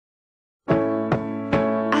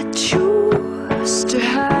choose to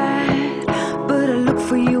hide, but I look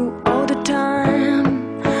for you all the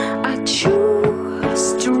time. I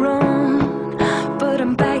choose to run, but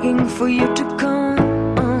I'm begging for you to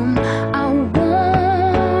come. I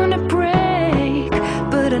wanna break,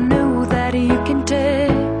 but I know that you can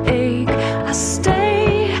take. I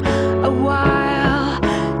stay a while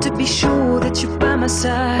to be sure that you're by my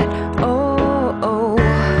side. Oh,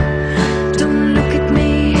 don't look at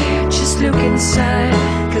me, just look inside,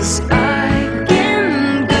 'cause I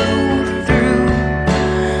can go through.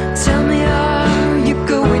 Tell me, are you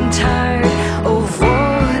going tired of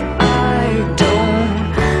what I don't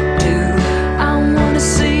do? I wanna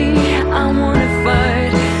see, I wanna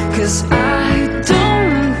fight, 'cause I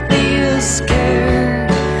don't feel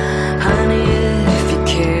scared, honey, if you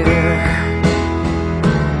care.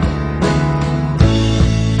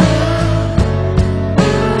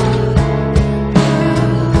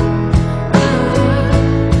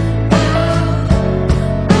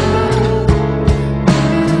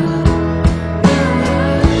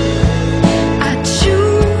 I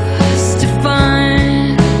choose to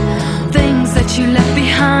find things that you left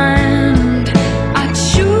behind. I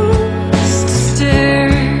choose to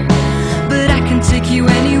stare, but I can take you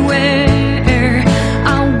anywhere.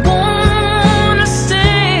 I wanna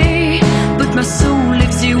stay, but my soul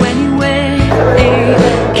leaves you anyway.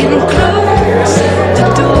 Can close the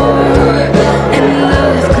door, and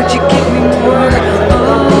love, could you give me more?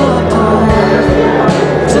 Oh,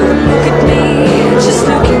 don't look at me, just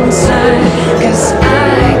look inside, 'cause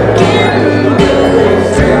I can go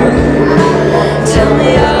through. Tell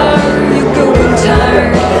me, are you going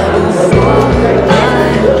tired of what I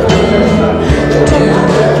do?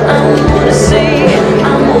 I wanna see,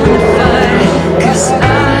 I wanna fight, 'cause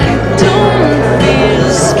I don't feel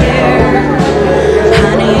scared,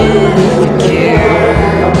 honey, if you care.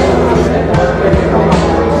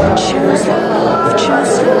 Choose love,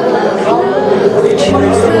 choose love, love,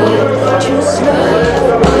 choose love, choose love.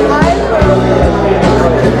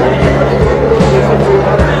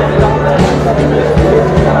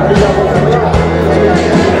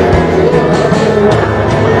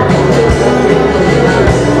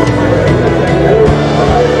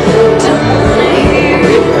 Don't wanna hear,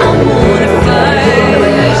 I wanna fight,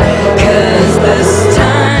 'cause this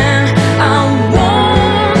time I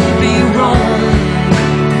won't be wrong.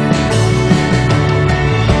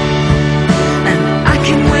 And I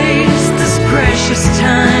can waste this precious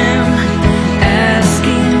time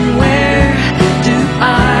asking, where do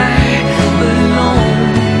I belong?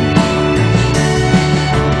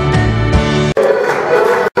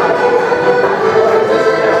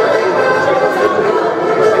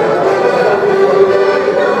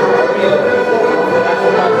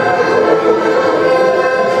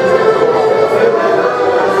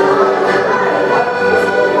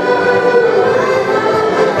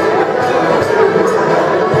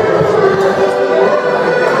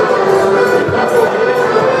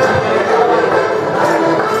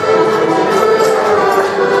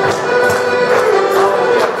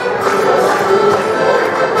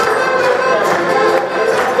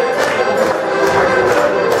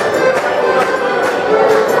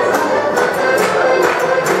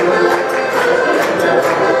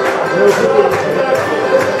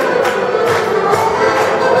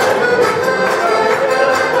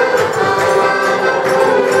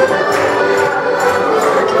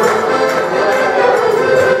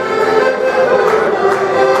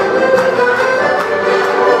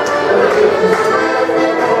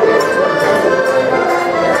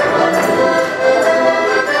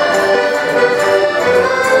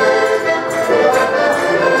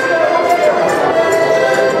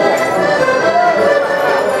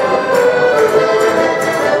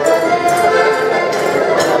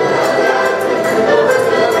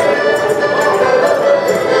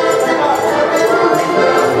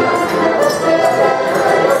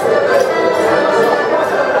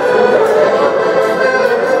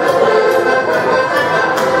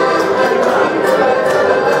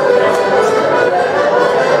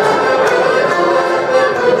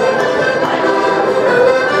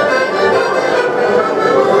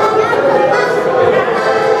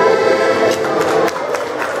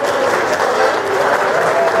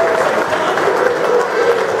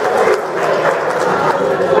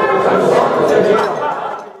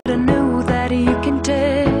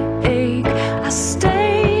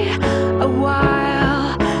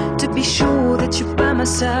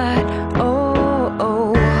 side.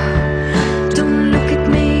 Oh, don't look at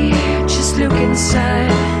me, just look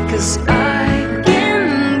inside, 'cause I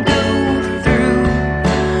can go through.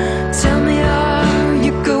 Tell me, are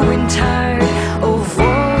you going tired of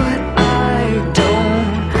what I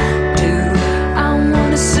don't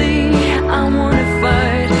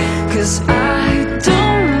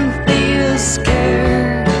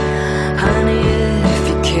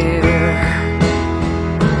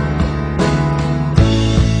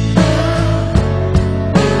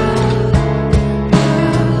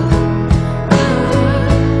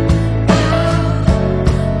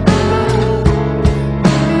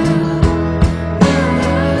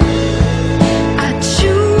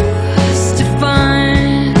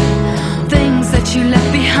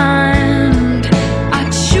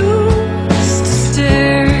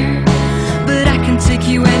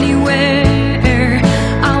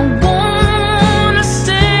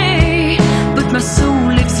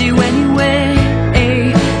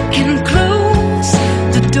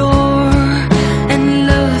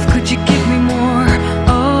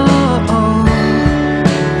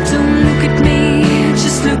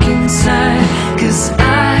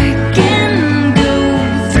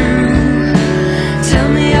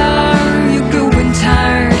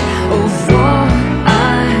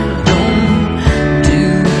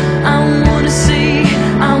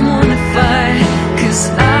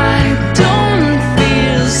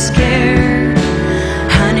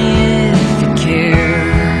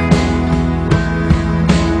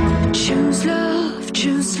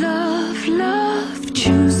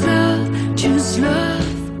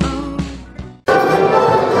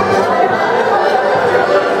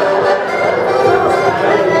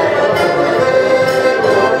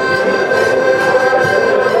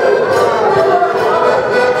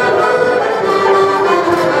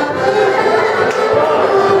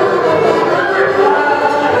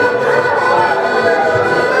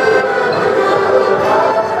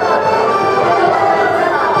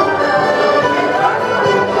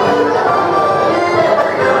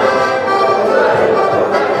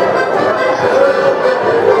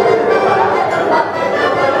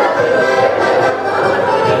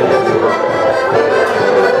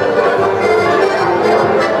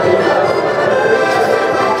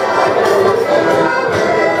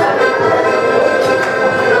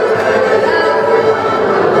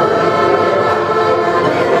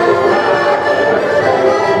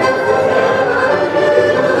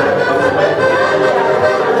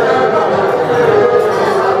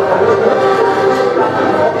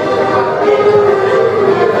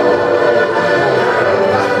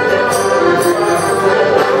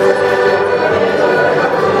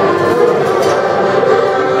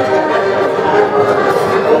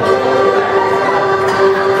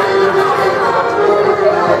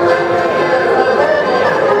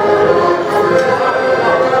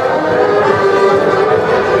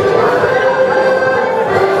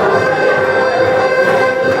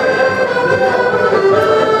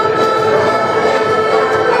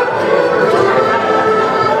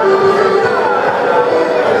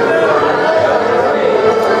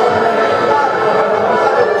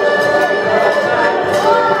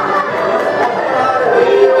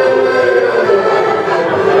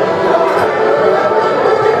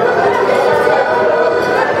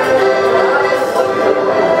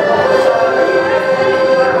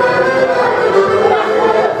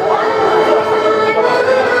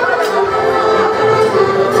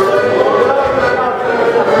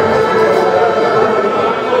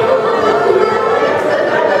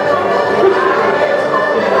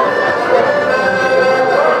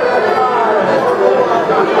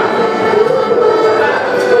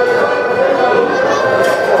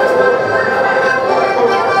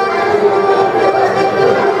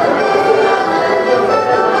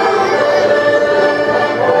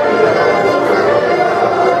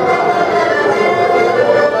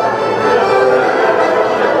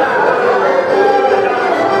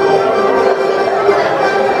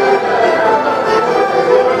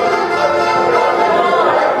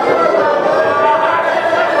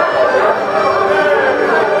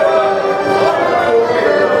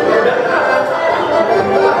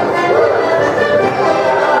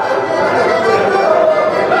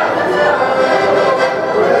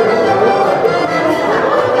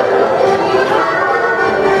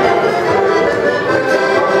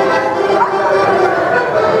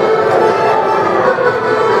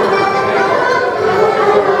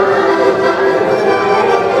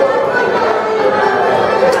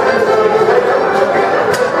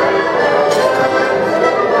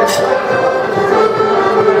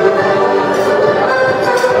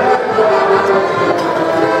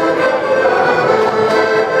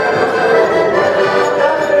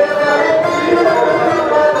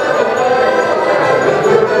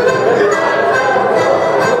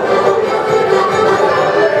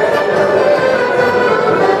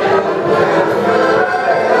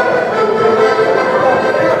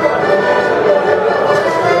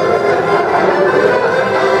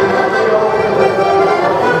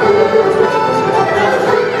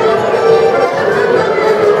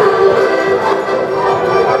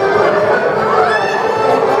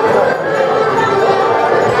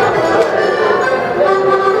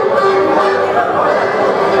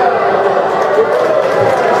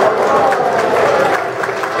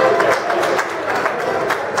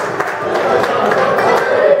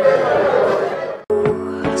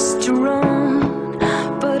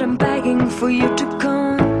for you to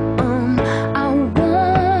come. I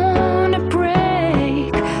wanna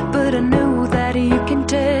break, but I know that you can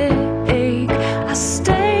take. I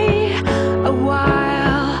stay a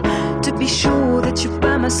while to be sure that you're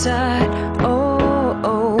by my side.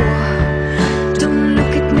 Oh, don't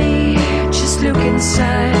look at me, just look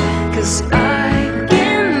inside, 'cause I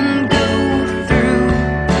can go through.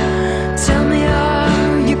 Tell me,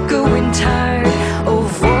 are you going tired of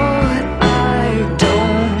what I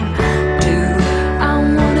don't do? I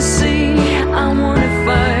wanna see, I wanna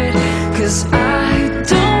fight, 'cause I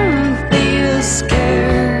don't feel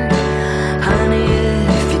scared, honey,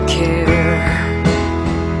 if you care.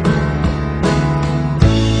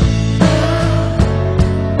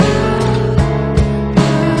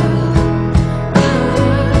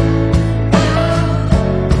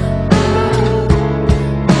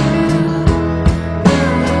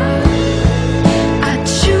 I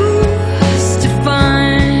choose to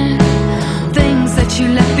find things that you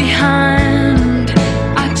left behind.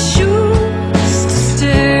 I choose to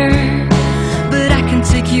stare, but I can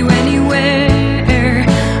take you anywhere.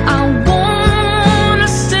 I wanna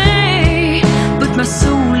stay, but my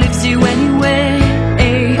soul leaves you anyway.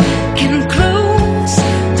 Can close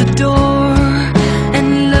the door, and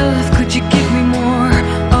love, could you give me more?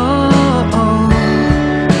 Oh,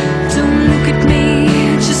 don't look at me,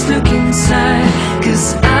 just look inside, 'cause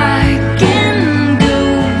I can go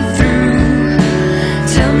through.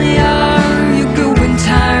 Tell me, are you going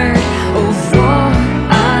tired of what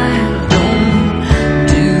I don't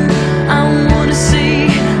do? I wanna see,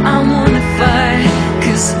 I wanna fight,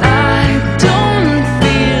 'cause I don't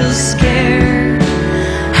feel scared,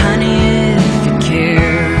 honey, if you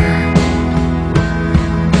care.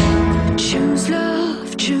 Choose love,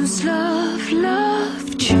 choose love, love,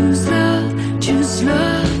 choose love, choose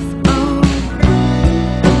love. Oh.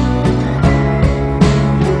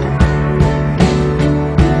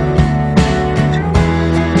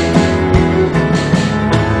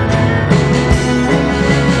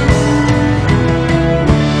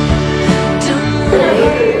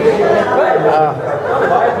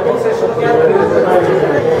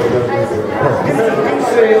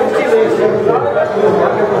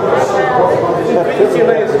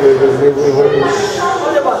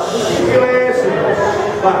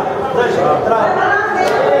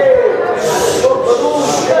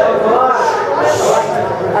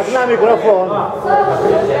 Aqui na microfone.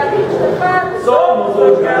 Somos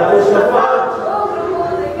os gatos safados,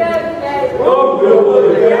 um grupo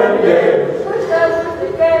de caminheiros.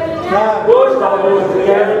 Gostamos de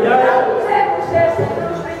caminhar,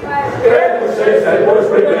 queremos ser sempre os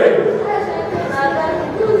primeiros.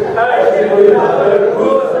 A gente nada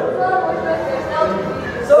recusa,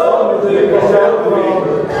 somos de castelo comigo.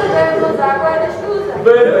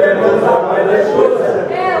 Bebemos água da escusa,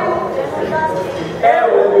 é o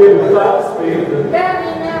que nos dá subido.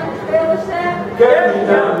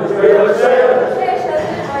 Caminhamos pelas serras,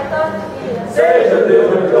 seja de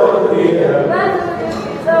noite ou de dia.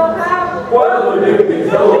 Quando lhe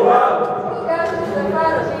pisa o rabo,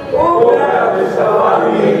 o gato está à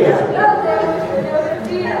linha.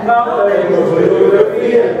 Não temos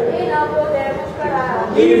fotografia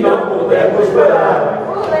e não podemos parar.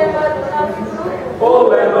 O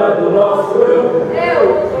lema do nosso grupo é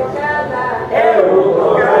o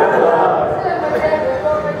tocar lá.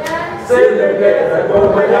 Se lhe queres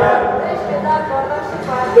acompanhar,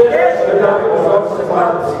 deixa dar com os nossos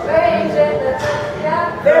sapatos.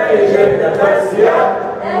 Tem gente a passear,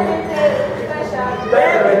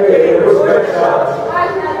 devem ter os fechados.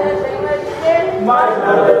 Mais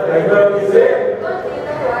nada tenho a dizer,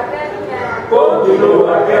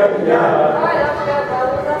 continua a caminhar.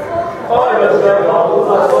 Olha os cavalos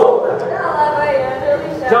à solta, já lá vem a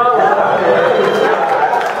lixar.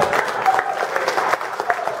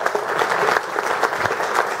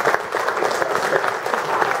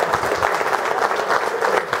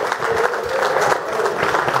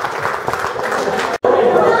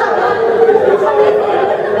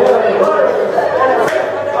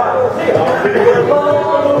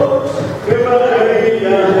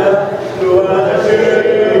 No ar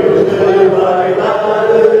cheio de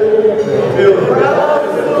vaidade, meu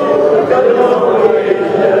braço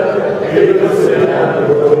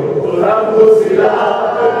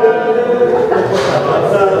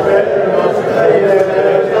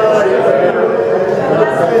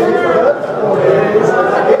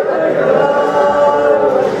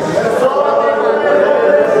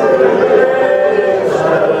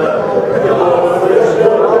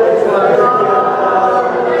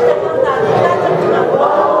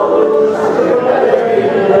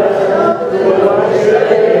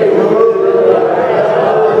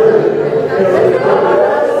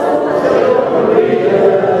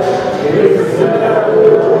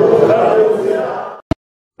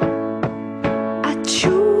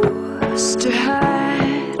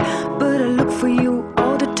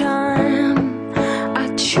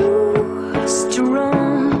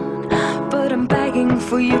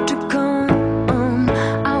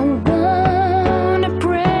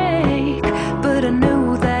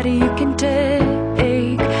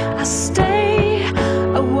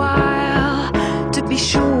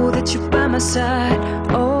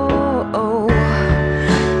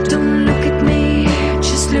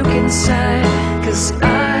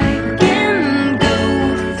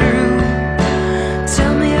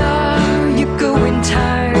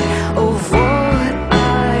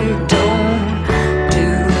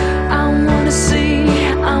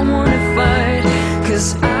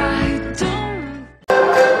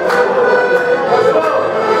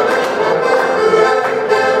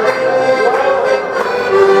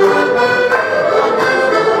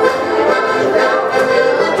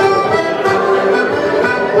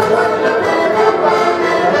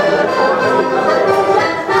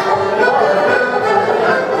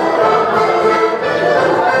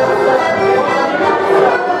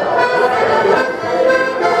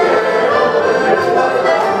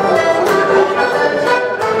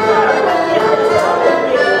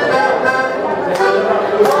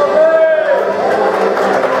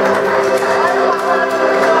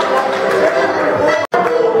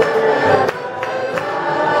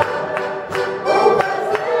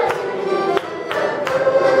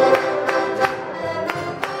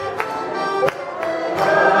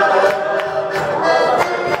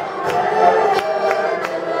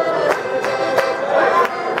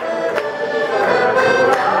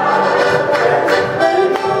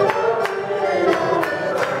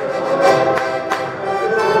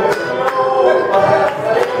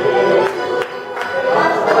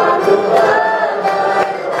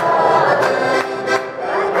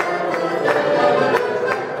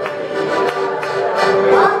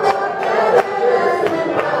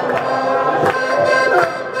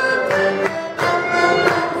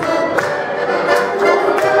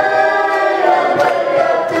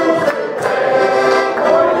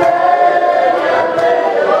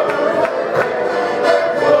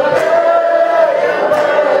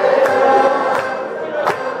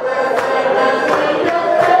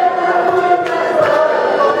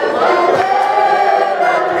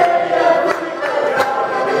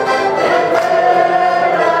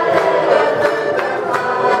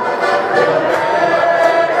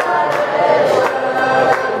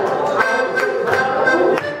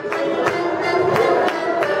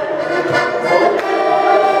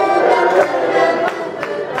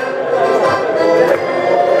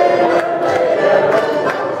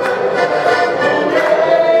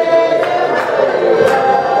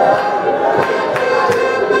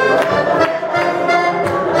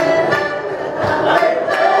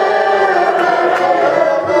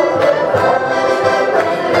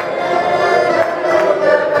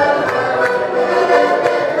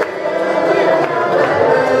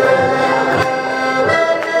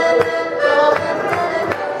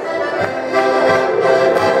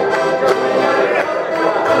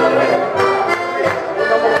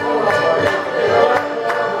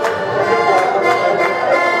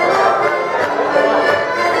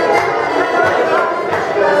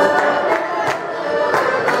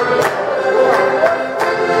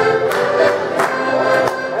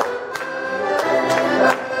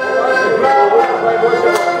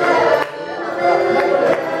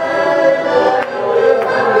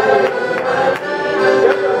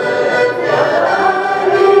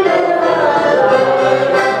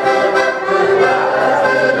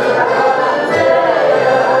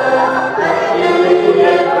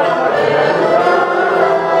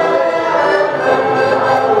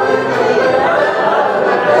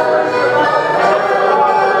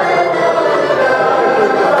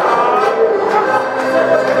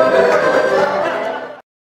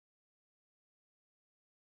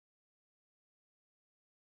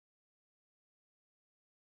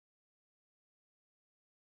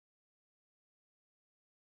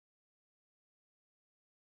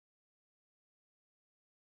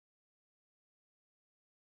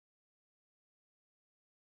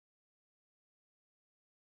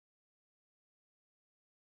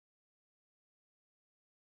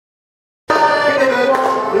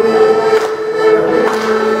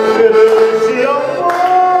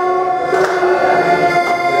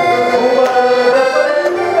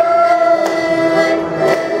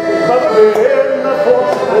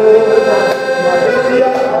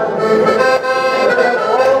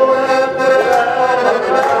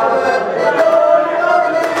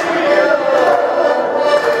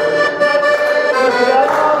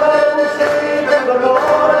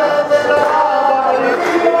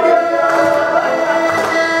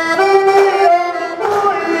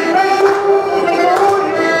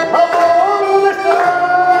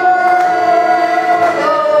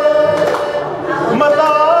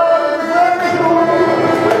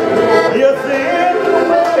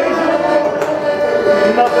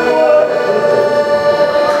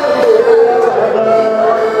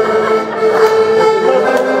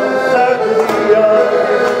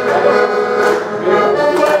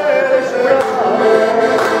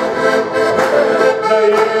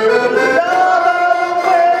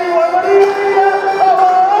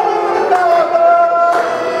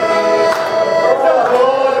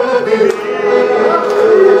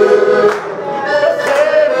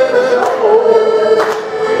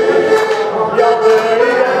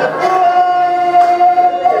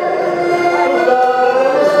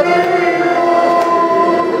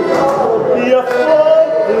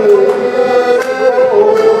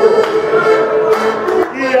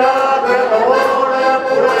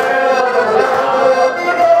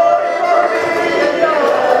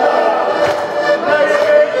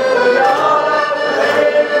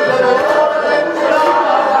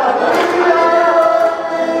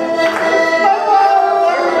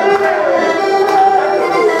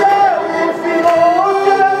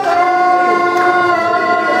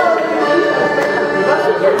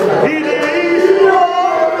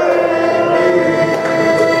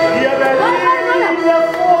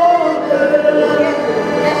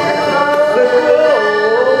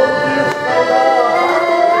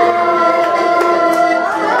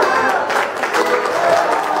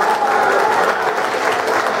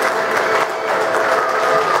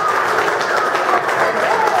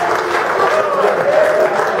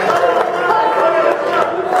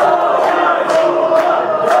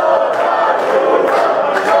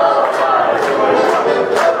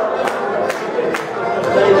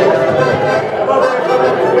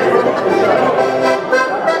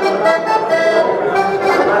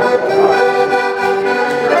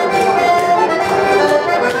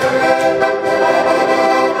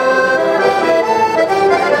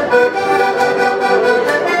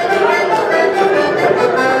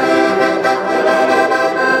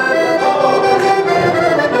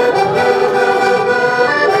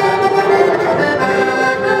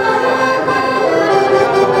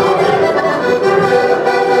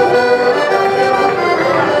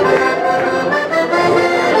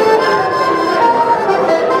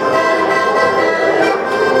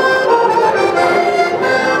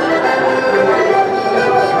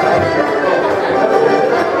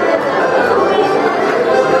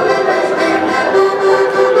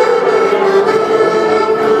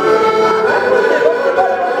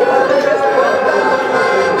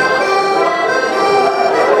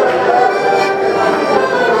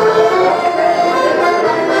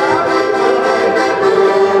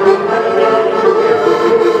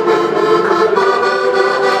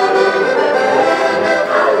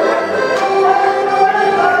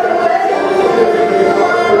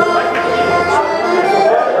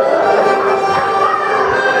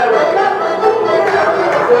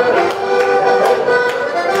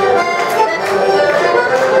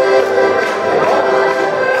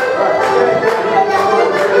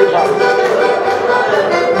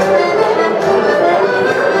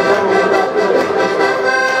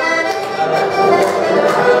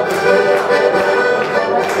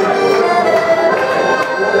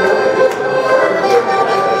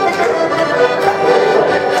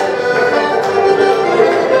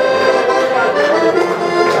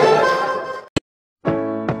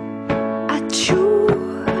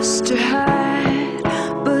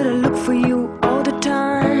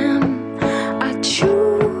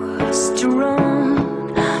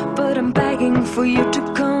for you to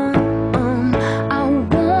come. I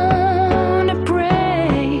wanna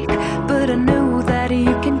break, but I know that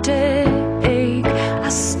you can take. I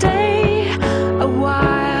stay a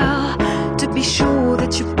while to be sure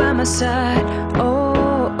that you're by my side.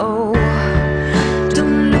 Oh,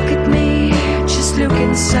 don't look at me, just look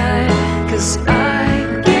inside, 'cause I